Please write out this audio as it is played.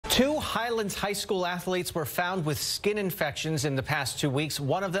Two Highlands High School athletes were found with skin infections in the past 2 weeks,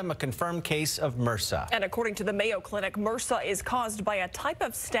 one of them a confirmed case of MRSA. And according to the Mayo Clinic, MRSA is caused by a type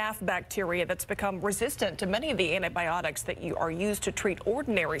of staph bacteria that's become resistant to many of the antibiotics that are used to treat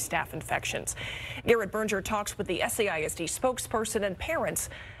ordinary staph infections. Garrett Berger talks with the SAISD spokesperson and parents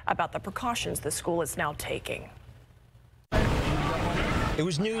about the precautions the school is now taking. It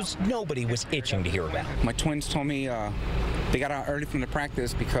was news nobody was itching to hear about. My twins told me they got out early from the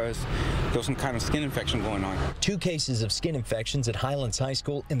practice because there was some kind of skin infection going on. 2 cases of skin infections at Highlands High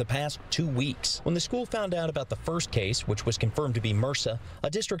School in the past 2 weeks. When the school found out about the first case, which was confirmed to be MRSA, a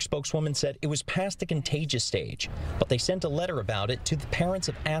district spokeswoman said it was past the contagious stage, but they sent a letter about it to the parents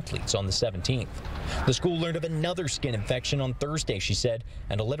of athletes on the 17th. The school learned of another skin infection on Thursday, she said,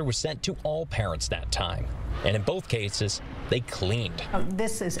 and a letter was sent to all parents that time. And in both cases, they cleaned.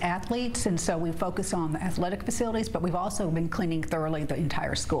 This is athletes, and so we focus on the athletic facilities, but we've also been cleaning thoroughly the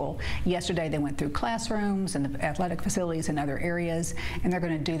entire school. Yesterday, they went through classrooms and the athletic facilities and other areas, and they're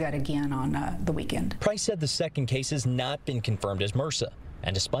going to do that again on the weekend. Price said the second case has not been confirmed as MRSA.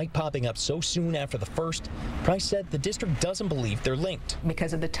 And despite popping up so soon after the first, Price said the district doesn't believe they're linked.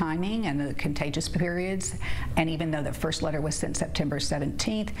 Because of the timing and the contagious periods, and even though the first letter was sent September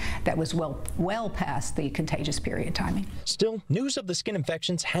 17th, that was well past the contagious period timing. Still, news of the skin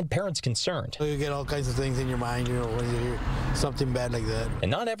infections had parents concerned. You get all kinds of things in your mind, you know, when you hear something bad like that. And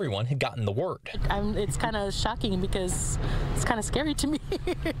not everyone had gotten the word. It's kind of shocking because it's kind of scary to me.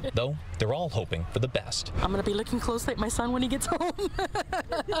 Though, they're all hoping for the best. I'm going to be looking closely at my son when he gets home.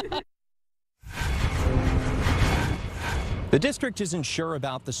 The district isn't sure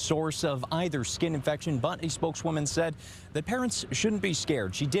about the source of either skin infection, but a spokeswoman said that parents shouldn't be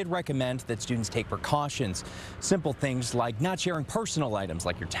scared. She did recommend that students take precautions. Simple things like not sharing personal items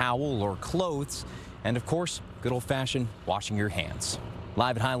like your towel or clothes. And of course, good old-fashioned washing your hands.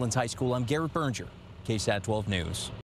 Live at Highlands High School, I'm Garrett Berger, KSAT 12 News.